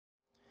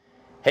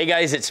Hey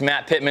guys, it's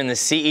Matt Pittman, the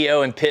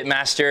CEO and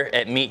Pitmaster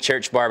at Meat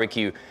Church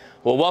Barbecue.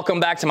 Well, welcome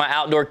back to my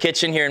outdoor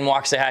kitchen here in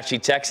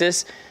Waxahachie,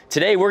 Texas.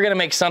 Today we're gonna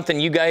make something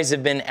you guys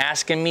have been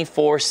asking me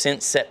for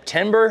since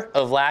September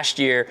of last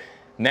year,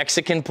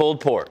 Mexican pulled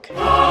pork.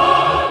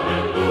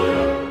 Hallelujah.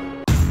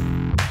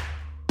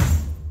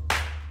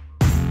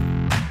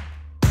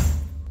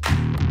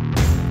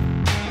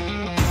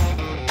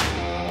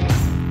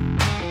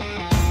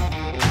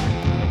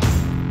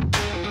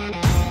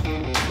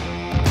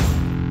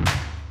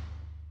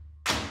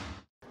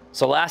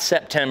 So last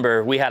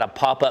September, we had a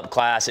pop-up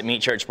class at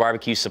Meat Church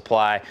Barbecue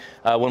Supply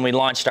when we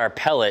launched our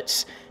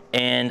pellets.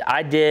 And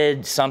I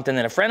did something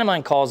that a friend of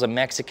mine calls a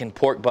Mexican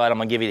pork butt. I'm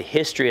gonna give you the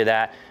history of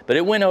that. But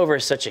it went over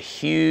as such a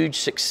huge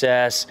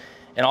success.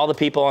 And all the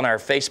people on our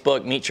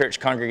Facebook Meat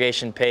Church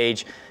congregation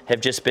page have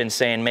just been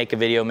saying, make a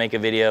video, make a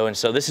video. And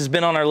so this has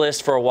been on our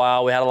list for a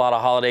while. We had a lot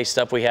of holiday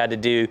stuff we had to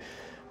do,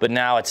 but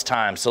now it's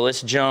time. So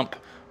let's jump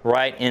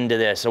right into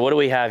this. So what do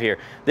we have here?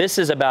 This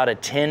is about a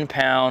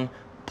 10-pound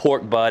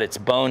pork butt. It's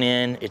bone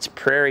in, it's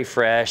prairie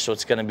fresh, so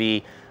it's gonna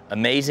be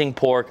amazing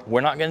pork.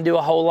 We're not gonna do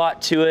a whole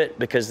lot to it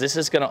because this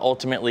is gonna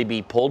ultimately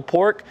be pulled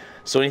pork.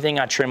 So anything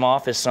I trim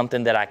off is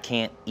something that I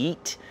can't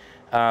eat.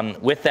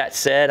 With that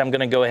said, I'm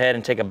gonna go ahead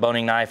and take a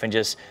boning knife and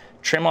just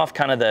trim off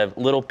kind of the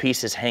little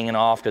pieces hanging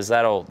off because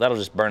that'll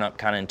just burn up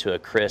kind of into a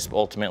crisp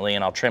ultimately,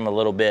 and I'll trim a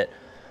little bit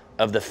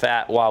of the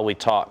fat while we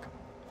talk.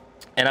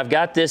 And I've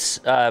got this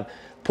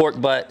pork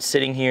butt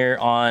sitting here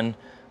on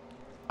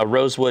a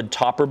rosewood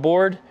topper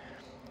board.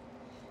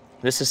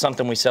 This is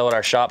something we sell at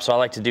our shop, so I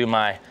like to do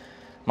my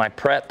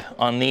prep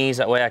on these.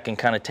 That way I can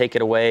kind of take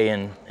it away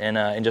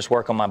and just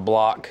work on my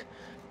block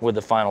with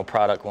the final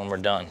product when we're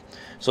done.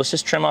 So let's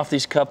just trim off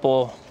these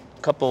couple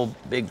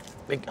big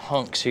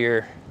hunks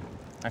here.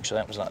 Actually,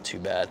 that was not too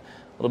bad. A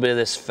little bit of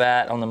this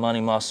fat on the money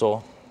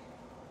muscle.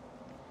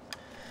 So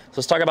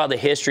let's talk about the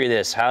history of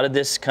this. How did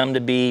this come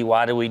to be?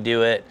 Why did we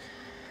do it?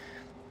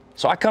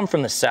 So I come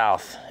from the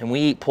South, and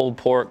we eat pulled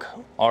pork,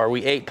 or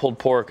we ate pulled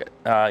pork,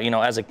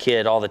 as a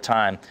kid all the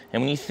time.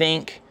 And when you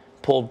think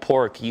pulled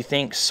pork, you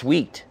think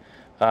sweet.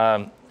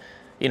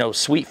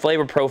 Sweet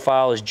flavor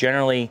profile is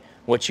generally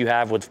what you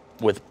have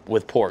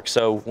with pork.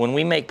 So when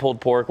we make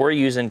pulled pork, we're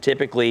using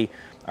typically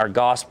our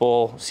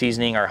gospel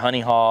seasoning, our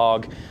honey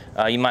hog.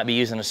 You might be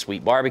using a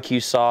sweet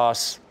barbecue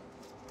sauce.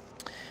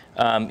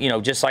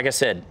 Just like I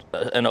said,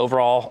 an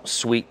overall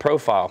sweet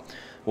profile.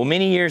 Well,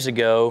 many years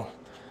ago,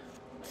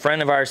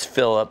 friend of ours,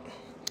 Phillip,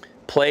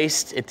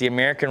 placed at the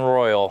American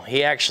Royal.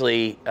 He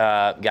actually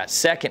got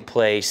second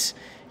place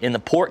in the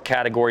pork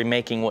category,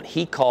 making what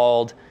he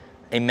called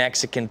a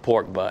Mexican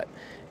pork butt.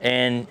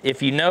 And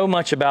if you know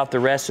much about the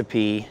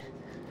recipe,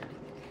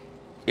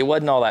 it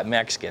wasn't all that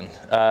Mexican.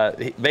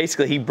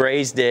 Basically, he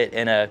braised it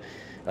in a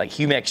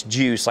Humex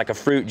juice, like a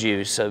fruit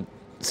juice, so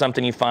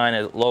something you find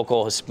at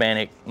local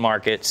Hispanic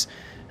markets.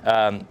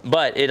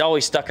 But it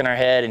always stuck in our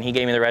head, and he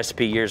gave me the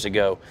recipe years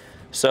ago.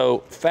 So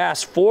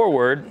fast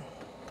forward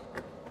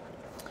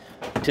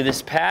to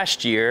this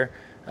past year,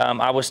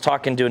 I was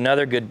talking to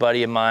another good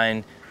buddy of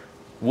mine,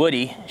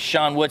 Woody,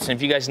 Sean Woodson.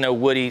 If you guys know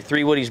Woody,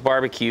 Three Woodys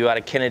BBQ out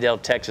of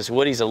Kennedale, Texas.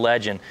 Woody's a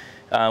legend.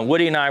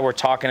 Woody and I were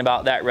talking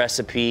about that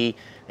recipe,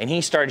 and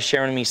he started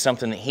sharing with me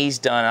something that he's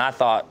done and I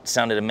thought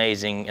sounded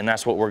amazing, and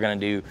that's what we're gonna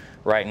do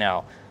right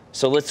now.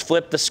 So let's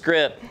flip the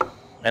script,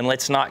 and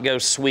let's not go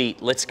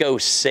sweet, let's go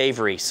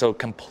savory, so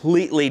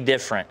completely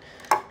different.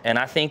 And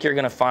I think you're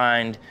gonna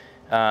find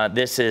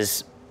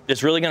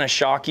it's really gonna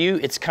shock you.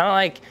 It's kind of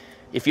like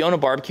if you own a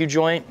barbecue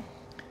joint,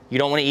 you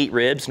don't wanna eat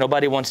ribs.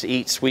 Nobody wants to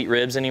eat sweet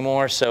ribs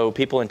anymore, so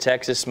people in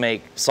Texas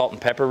make salt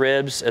and pepper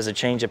ribs as a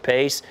change of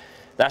pace.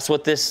 That's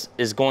what this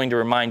is going to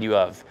remind you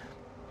of.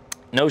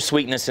 No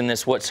sweetness in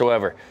this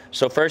whatsoever.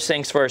 So first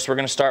things first, we're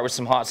gonna start with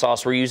some hot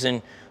sauce. We're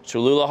using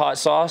Cholula hot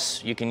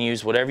sauce. You can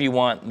use whatever you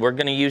want. We're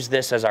gonna use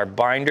this as our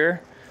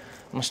binder.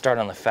 I'm gonna start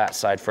on the fat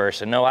side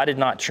first. And no, I did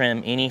not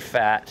trim any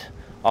fat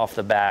off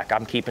the back.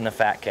 I'm keeping the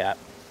fat cap.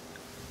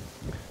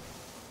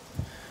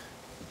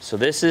 So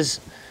this is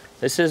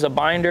a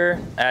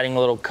binder, adding a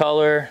little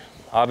color,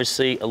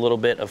 obviously a little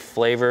bit of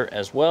flavor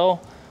as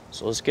well.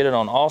 So let's get it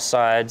on all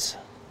sides.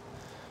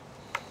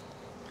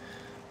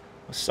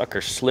 This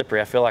sucker's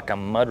slippery. I feel like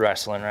I'm mud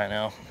wrestling right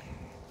now.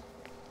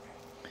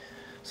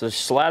 So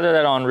slather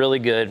that on really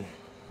good.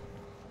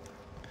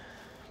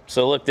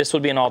 So look, this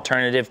would be an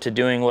alternative to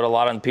doing what a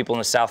lot of people in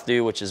the South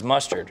do, which is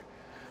mustard.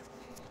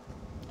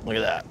 Look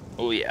at that.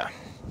 Oh yeah.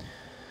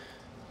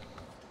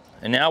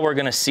 And now we're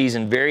gonna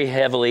season very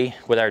heavily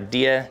with our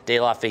Dia de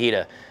la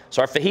Fajita.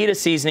 So our fajita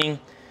seasoning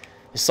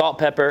is salt,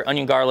 pepper,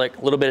 onion, garlic,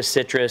 a little bit of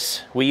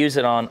citrus. We use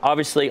it on,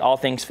 obviously, all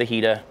things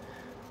fajita,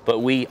 but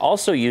we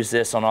also use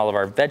this on all of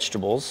our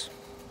vegetables.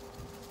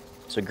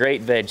 It's a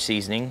great veg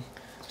seasoning.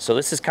 So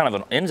this is kind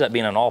of ends up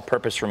being an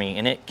all-purpose for me,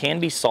 and it can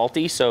be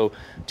salty, so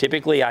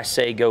typically I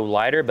say go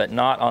lighter, but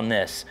not on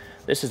this.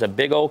 This is a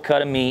big old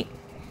cut of meat.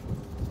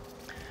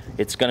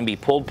 It's gonna be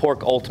pulled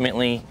pork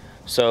ultimately,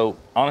 so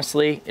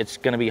honestly, it's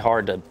gonna be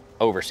hard to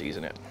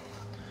over-season it.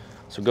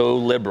 So go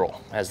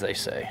liberal, as they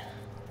say.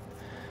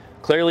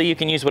 Clearly, you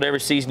can use whatever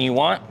season you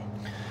want.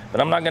 But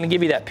I'm not gonna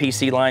give you that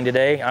PC line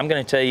today. I'm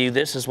gonna tell you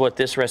this is what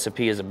this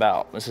recipe is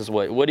about. This is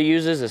what Woody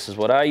uses, this is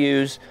what I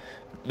use.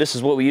 This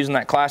is what we used in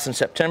that class in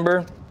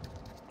September,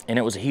 and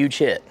it was a huge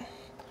hit.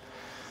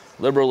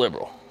 Liberal,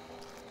 liberal.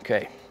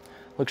 Okay,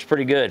 looks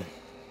pretty good.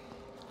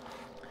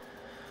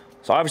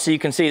 So obviously you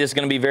can see this is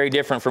gonna be very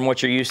different from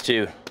what you're used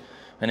to,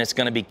 and it's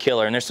gonna be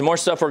killer. And there's some more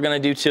stuff we're gonna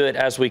do to it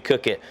as we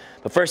cook it.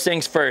 But first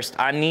things first,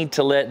 I need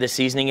to let the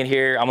seasoning in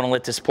here. I'm gonna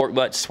let this pork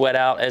butt sweat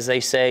out, as they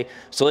say.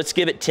 So let's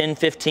give it 10,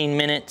 15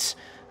 minutes.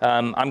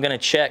 I'm gonna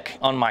check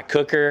on my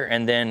cooker,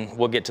 and then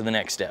we'll get to the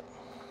next step.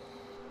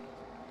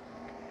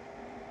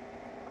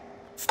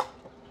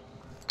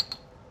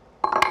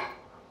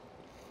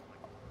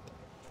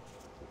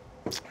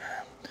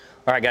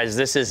 All right, guys,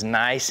 this is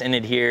nice and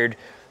adhered.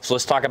 So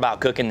let's talk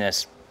about cooking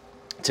this.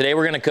 Today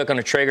we're gonna cook on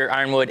a Traeger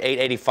Ironwood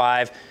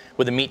 885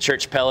 with the Meat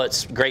Church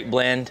pellets, great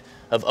blend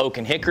of oak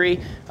and hickory.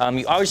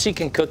 You obviously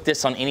can cook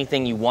this on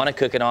anything you wanna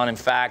cook it on. In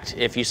fact,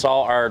 if you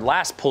saw our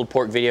last pulled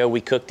pork video,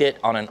 we cooked it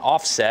on an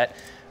offset,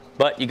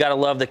 but you gotta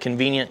love the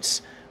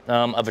convenience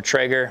of a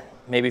Traeger.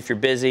 Maybe if you're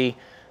busy,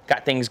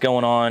 got things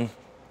going on.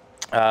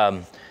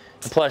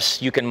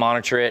 Plus, you can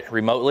monitor it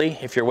remotely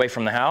if you're away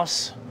from the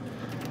house.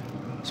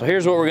 So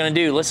here's what we're gonna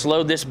do. Let's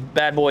load this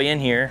bad boy in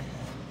here.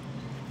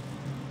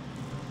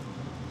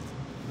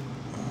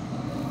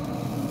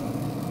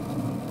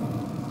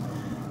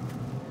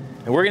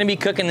 And we're gonna be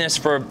cooking this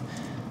for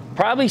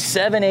probably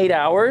 7, 8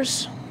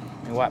 hours.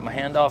 Let me wipe my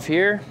hand off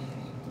here.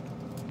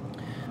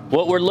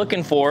 What we're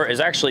looking for is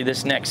actually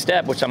this next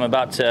step, which I'm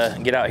about to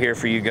get out here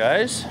for you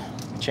guys.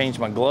 Change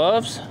my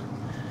gloves.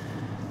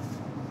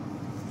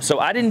 So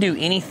I didn't do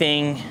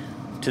anything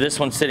to this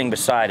one sitting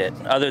beside it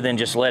other than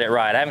just let it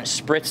ride. I haven't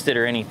spritzed it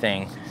or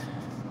anything.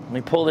 Let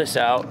me pull this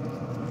out.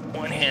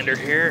 One-hander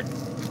here.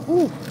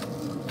 Whew.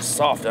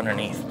 Soft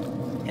underneath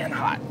and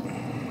hot.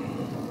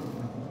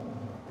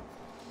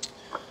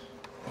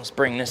 Let's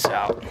bring this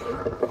out.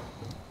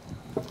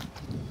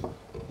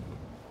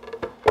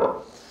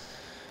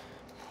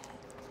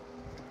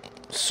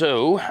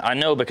 So I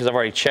know because I've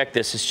already checked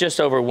this, it's just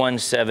over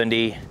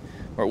 170.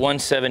 We're at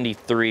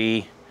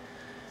 173.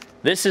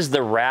 This is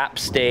the wrap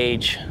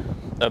stage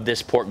of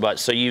this pork butt.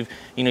 So you've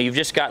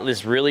just got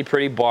this really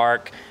pretty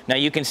bark. Now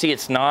you can see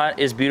it's not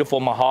as beautiful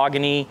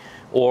mahogany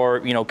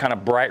or kind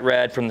of bright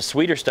red from the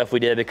sweeter stuff we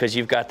did, because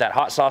you've got that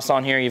hot sauce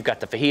on here, you've got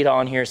the fajita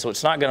on here, so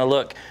it's not gonna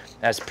look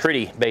as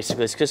pretty,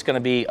 basically. It's just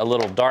gonna be a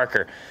little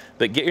darker.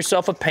 But get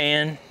yourself a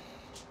pan.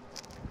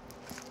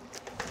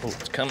 Oh,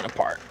 it's coming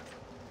apart.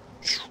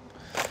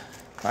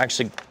 I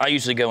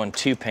usually go in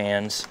 2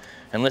 pans.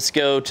 And let's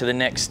go to the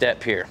next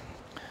step here.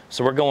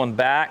 So we're going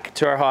back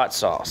to our hot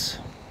sauce.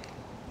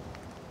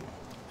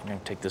 I'm gonna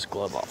take this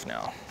glove off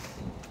now.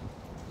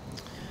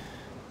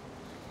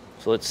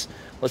 So let's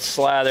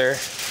slather,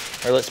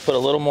 or let's put a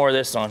little more of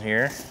this on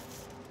here.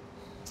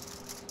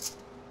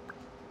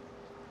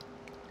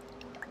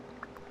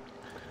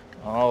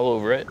 All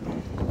over it.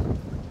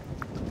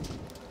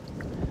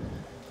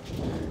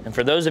 And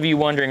for those of you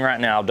wondering right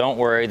now, don't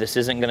worry, this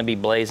isn't gonna be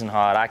blazing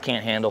hot. I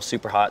can't handle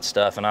super hot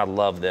stuff, and I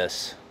love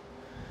this.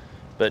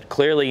 But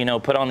clearly,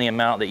 put on the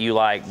amount that you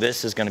like.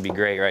 This is gonna be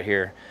great right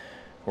here.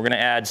 We're gonna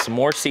add some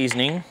more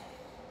seasoning.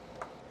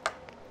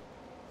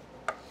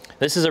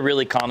 This is a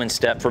really common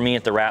step for me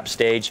at the wrap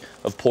stage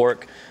of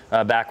pork,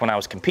 back when I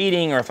was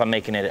competing or if I'm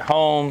making it at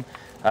home.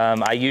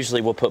 I usually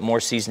will put more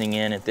seasoning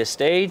in at this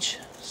stage.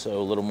 So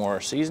a little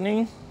more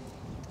seasoning.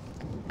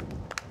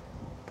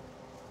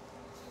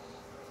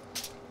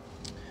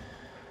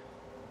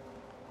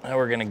 Now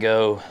we're gonna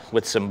go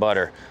with some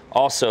butter.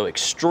 Also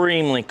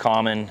extremely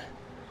common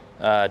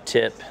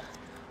tip,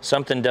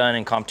 something done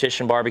in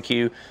competition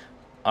barbecue.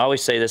 I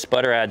always say this,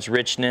 butter adds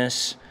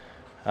richness.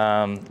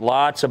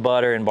 Lots of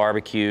butter in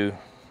barbecue.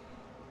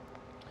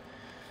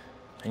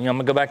 And I'm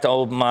gonna go back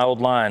to my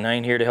old line. I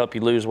ain't here to help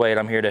you lose weight,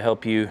 I'm here to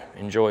help you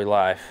enjoy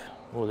life.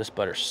 Oh, this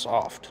butter's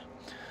soft.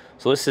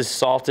 So this is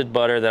salted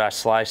butter that I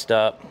sliced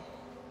up.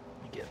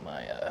 Let me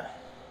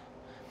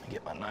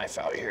get my knife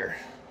out here.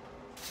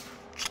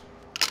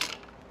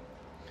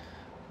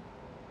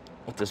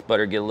 Let this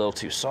butter get a little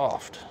too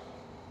soft.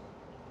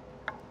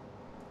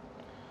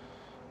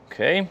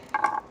 Okay.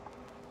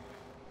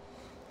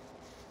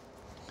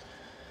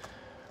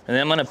 And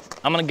then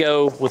I'm gonna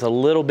go with a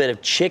little bit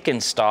of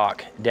chicken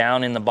stock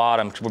down in the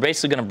bottom. We're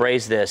basically gonna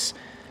braise this.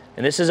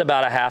 And this is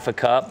about a half a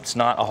cup. It's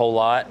not a whole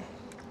lot.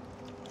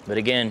 But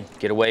again,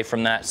 get away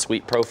from that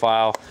sweet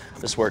profile.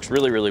 This works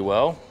really, really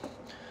well.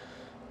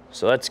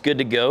 So that's good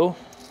to go.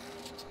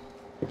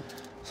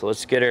 So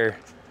let's get her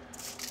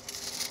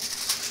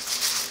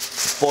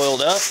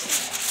boiled up.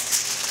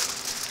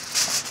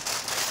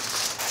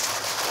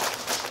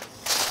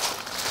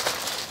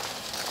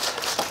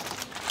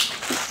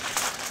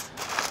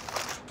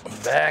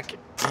 Back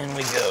in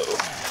we go.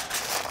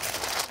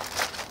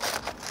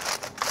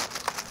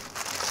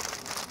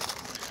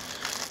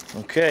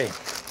 Okay.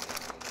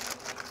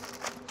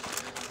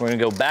 We're gonna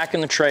go back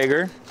in the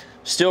Traeger,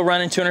 still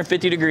running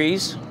 250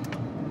 degrees.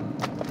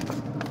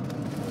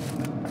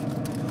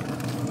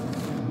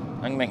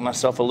 I can make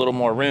myself a little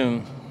more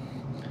room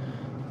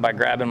by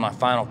grabbing my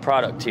final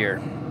product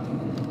here.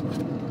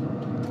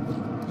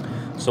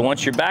 So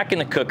once you're back in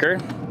the cooker,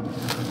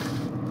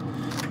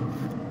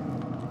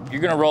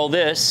 you're gonna roll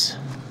this.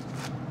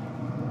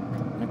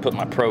 Let me put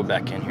my probe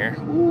back in here.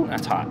 Ooh,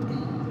 that's hot.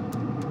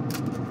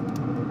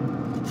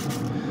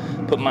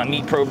 Put my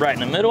meat probe right in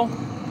the middle.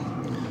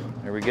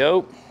 There we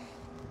go.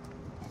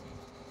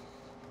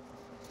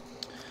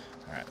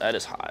 All right, that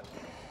is hot.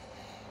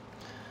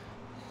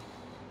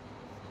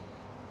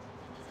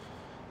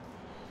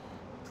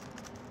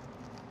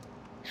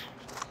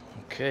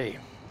 Okay,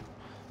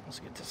 let's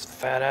get this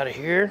fat out of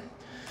here.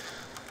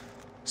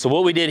 So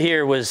what we did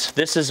here was,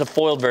 this is a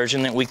foiled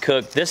version that we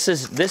cooked. This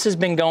has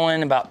been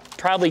going about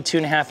probably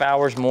 2.5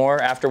 hours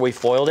more after we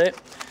foiled it.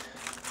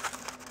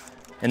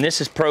 And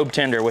this is probe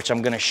tender, which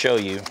I'm gonna show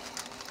you.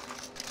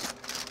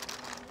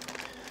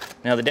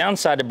 Now the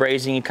downside to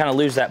braising, you kind of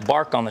lose that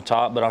bark on the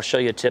top, but I'll show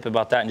you a tip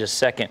about that in just a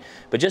second.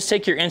 But just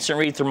take your instant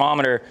read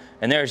thermometer,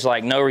 and there's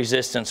like no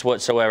resistance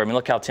whatsoever. I mean,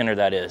 look how tender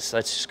that is.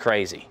 That's just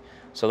crazy.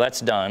 So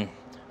that's done.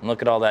 And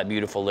look at all that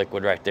beautiful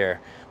liquid right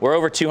there. We're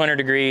over 200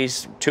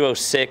 degrees,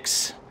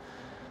 206.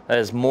 That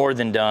is more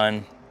than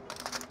done.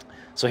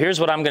 So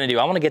here's what I'm gonna do.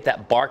 I wanna get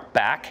that bark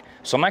back.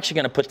 So I'm actually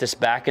gonna put this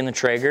back in the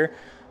Traeger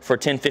for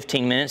 10,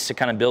 15 minutes to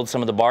kind of build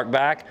some of the bark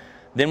back.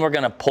 Then we're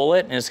gonna pull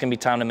it, and it's gonna be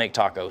time to make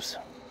tacos.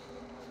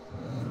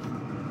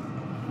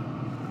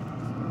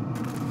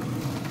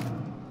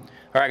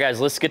 All right,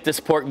 guys, let's get this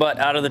pork butt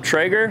out of the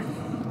Traeger.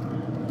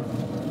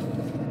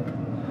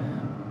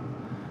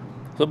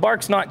 The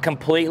bark's not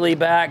completely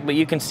back, but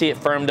you can see it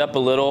firmed up a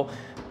little.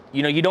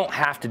 You know, you don't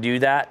have to do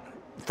that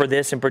for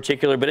this in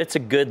particular, but it's a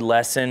good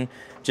lesson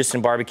just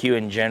in barbecue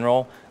in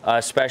general,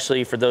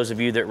 especially for those of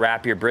you that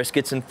wrap your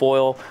briskets in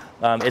foil.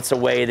 It's a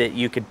way that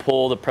you could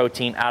pull the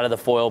protein out of the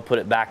foil, put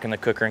it back in the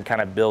cooker, and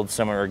kind of build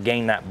some or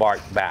gain that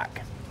bark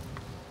back.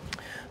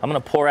 I'm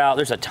gonna pour out,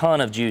 there's a ton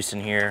of juice in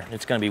here.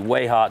 It's gonna be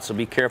way hot, so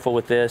be careful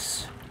with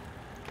this.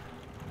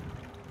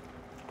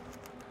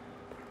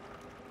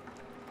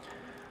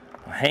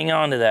 Hang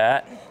on to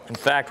that. In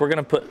fact, we're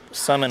gonna put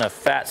some in a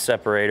fat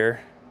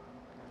separator.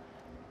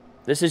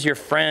 This is your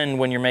friend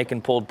when you're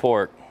making pulled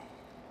pork.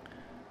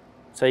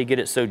 That's how you get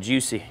it so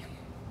juicy.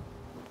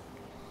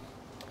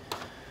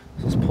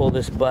 Let's pull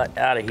this butt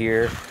out of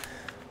here.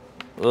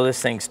 Oh,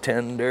 this thing's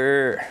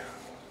tender.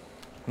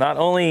 Not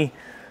only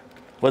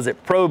was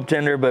it probe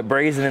tender, but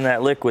braising in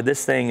that liquid,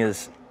 this thing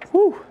is,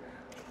 whoo,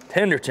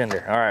 tender.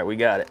 All right, we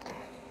got it.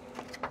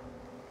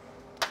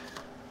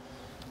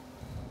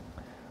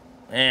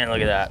 And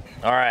look at that.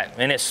 All right,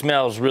 and it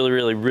smells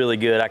really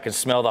good. I can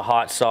smell the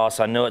hot sauce.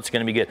 I know it's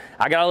gonna be good.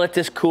 I gotta let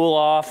this cool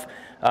off.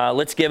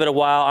 Let's give it a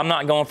while. I'm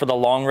not going for the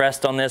long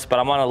rest on this, but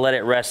I wanna let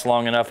it rest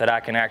long enough that I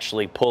can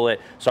actually pull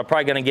it. So I'm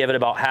probably gonna give it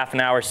about half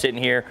an hour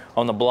sitting here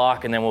on the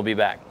block, and then we'll be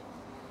back.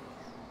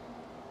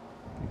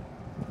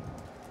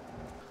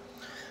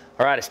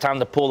 All right, it's time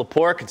to pull the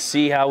pork and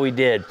see how we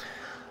did.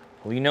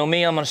 Well, you know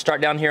me, I'm gonna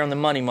start down here on the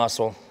money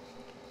muscle,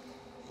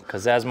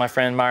 because as my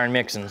friend Myron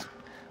Mixon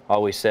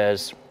always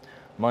says,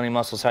 money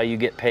muscle's how you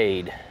get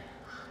paid.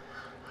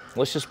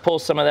 Let's just pull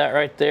some of that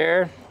right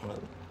there.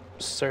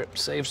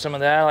 Save some of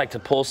that. I like to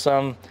pull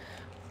some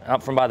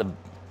out from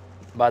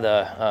by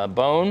the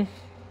bone.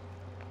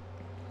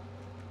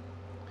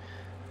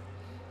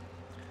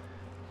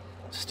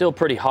 Still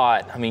pretty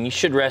hot. I mean, you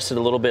should rest it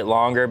a little bit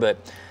longer, but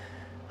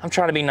I'm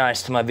trying to be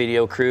nice to my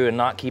video crew and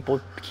not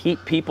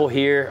keep people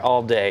here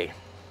all day.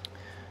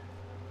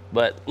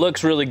 But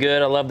looks really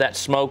good. I love that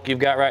smoke you've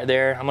got right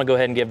there. I'm gonna go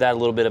ahead and give that a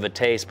little bit of a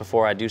taste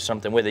before I do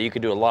something with it. You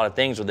could do a lot of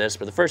things with this,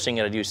 but the first thing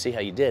you gotta do is see how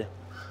you did.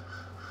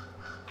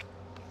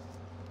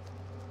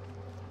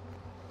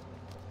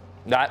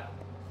 That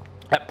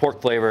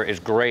pork flavor is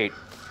great.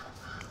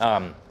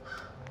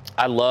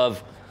 I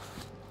love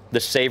the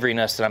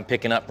savoriness that I'm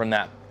picking up from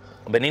that.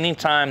 But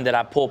anytime that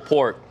I pull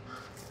pork,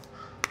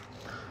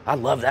 I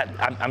love that.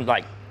 I'm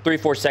like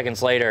 3-4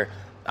 seconds later,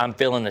 I'm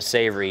feeling the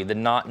savory, the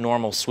not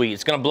normal sweet.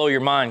 It's gonna blow your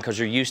mind because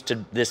you're used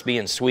to this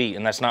being sweet,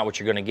 and that's not what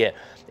you're gonna get.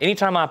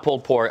 Anytime I pull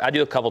pork, I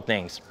do a couple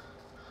things.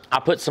 I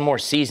put some more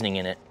seasoning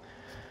in it.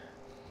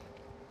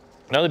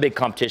 Another big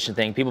competition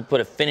thing, people put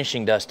a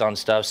finishing dust on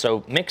stuff,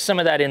 so mix some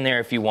of that in there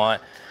if you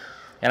want.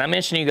 And I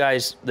mentioned to you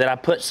guys that I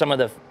put some of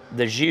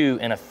the jus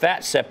in a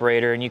fat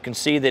separator, and you can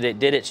see that it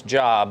did its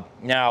job.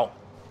 Now,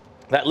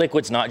 that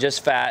liquid's not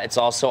just fat, it's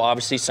also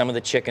obviously some of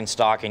the chicken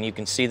stock, and you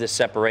can see the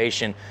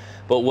separation.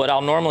 But what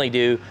I'll normally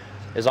do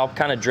is I'll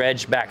kind of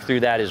dredge back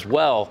through that as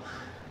well.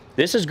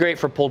 This is great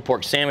for pulled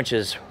pork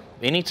sandwiches.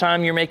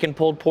 Anytime you're making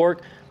pulled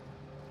pork,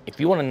 if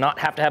you want to not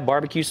have to have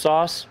barbecue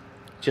sauce,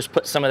 just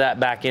put some of that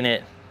back in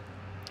it.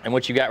 And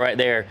what you got right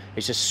there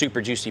is just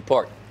super juicy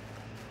pork.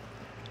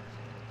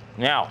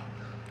 Now,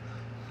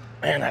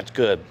 man, that's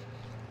good.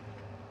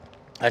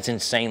 That's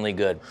insanely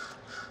good.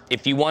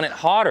 If you want it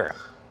hotter,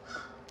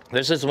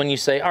 this is when you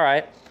say, all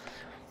right,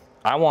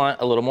 I want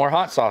a little more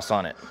hot sauce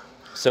on it.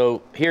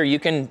 So here you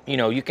can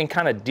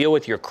kind of deal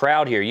with your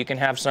crowd here. You can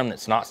have some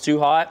that's not too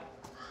hot.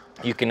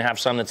 You can have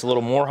some that's a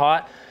little more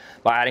hot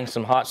by adding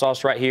some hot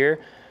sauce right here.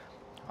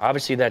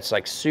 Obviously that's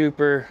like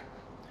super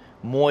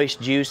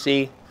moist,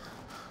 juicy.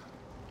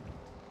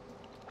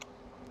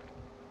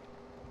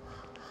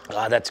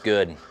 Ah, that's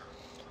good.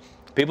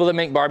 People that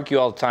make barbecue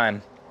all the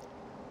time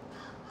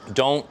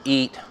don't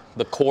eat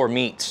the core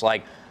meats.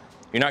 Like,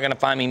 you're not gonna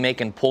find me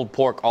making pulled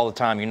pork all the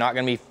time. You're not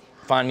gonna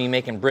find me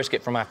making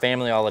brisket for my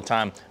family all the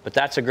time, but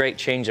that's a great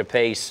change of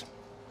pace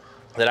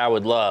that I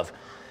would love.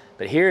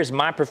 But here's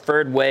my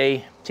preferred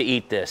way to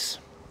eat this.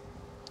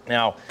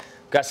 Now,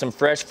 got some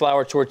fresh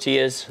flour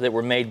tortillas that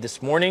were made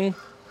this morning.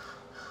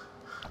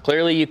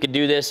 Clearly you could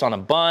do this on a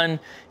bun,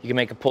 you can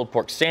make a pulled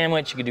pork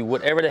sandwich, you can do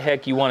whatever the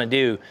heck you wanna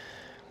do.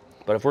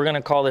 But if we're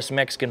gonna call this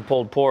Mexican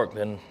pulled pork,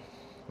 then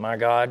my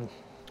God,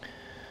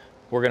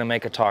 we're gonna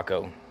make a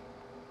taco.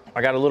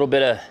 I got a little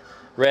bit of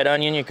red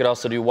onion, you could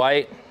also do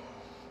white.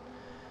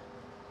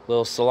 A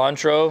little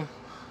cilantro.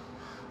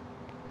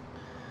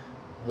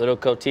 A little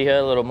cotija,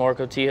 a little more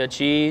cotija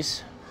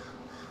cheese.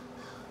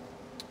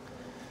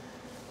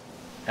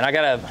 And I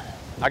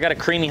got a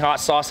creamy hot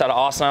sauce out of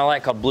Austin I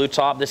like called Blue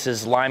Top. This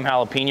is lime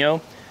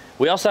jalapeno.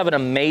 We also have an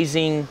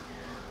amazing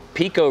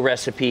pico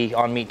recipe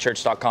on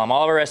meatchurch.com.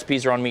 All of our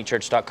recipes are on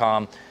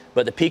meatchurch.com,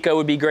 but the pico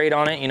would be great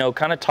on it. You know,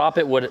 kind of top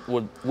it with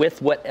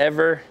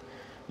whatever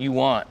you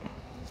want.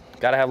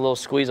 Got to have a little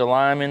squeeze of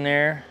lime in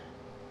there.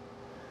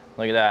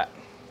 Look at that.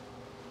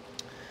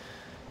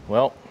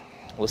 Well,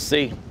 let's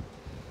see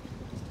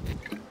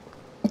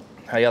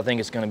how y'all think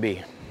it's gonna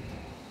be.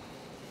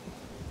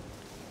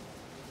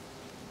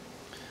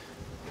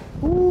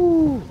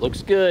 Ooh,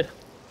 looks good.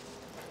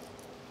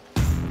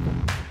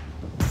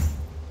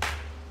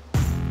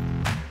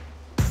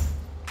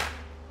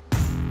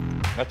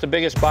 That's the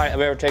biggest bite I've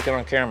ever taken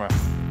on camera.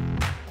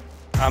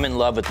 I'm in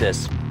love with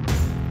this.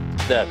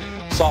 The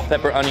salt,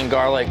 pepper, onion,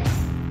 garlic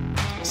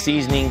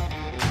seasoning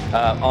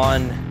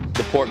on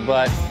the pork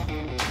butt.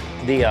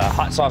 The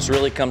hot sauce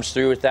really comes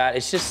through with that.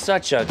 It's just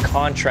such a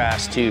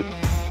contrast to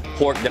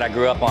pork that I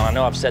grew up on. I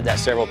know I've said that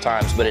several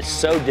times, but it's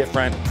so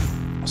different,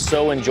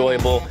 so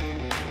enjoyable.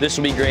 This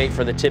will be great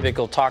for the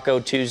typical Taco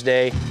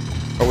Tuesday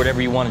or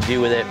whatever you want to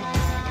do with it.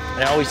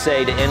 And I always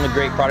say to end with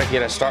great product, you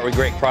gotta start with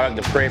great product.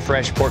 The Prairie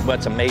Fresh pork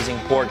butt's amazing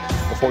pork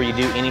before you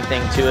do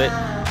anything to it.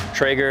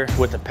 Traeger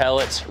with the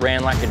pellets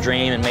ran like a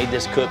dream and made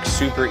this cook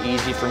super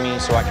easy for me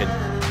so I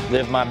could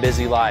live my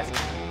busy life.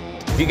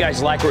 If you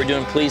guys like what we're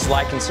doing, please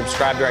like and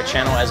subscribe to our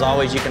channel. As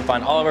always, you can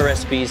find all of our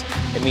recipes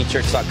at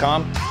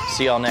meatchurch.com.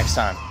 See y'all next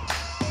time.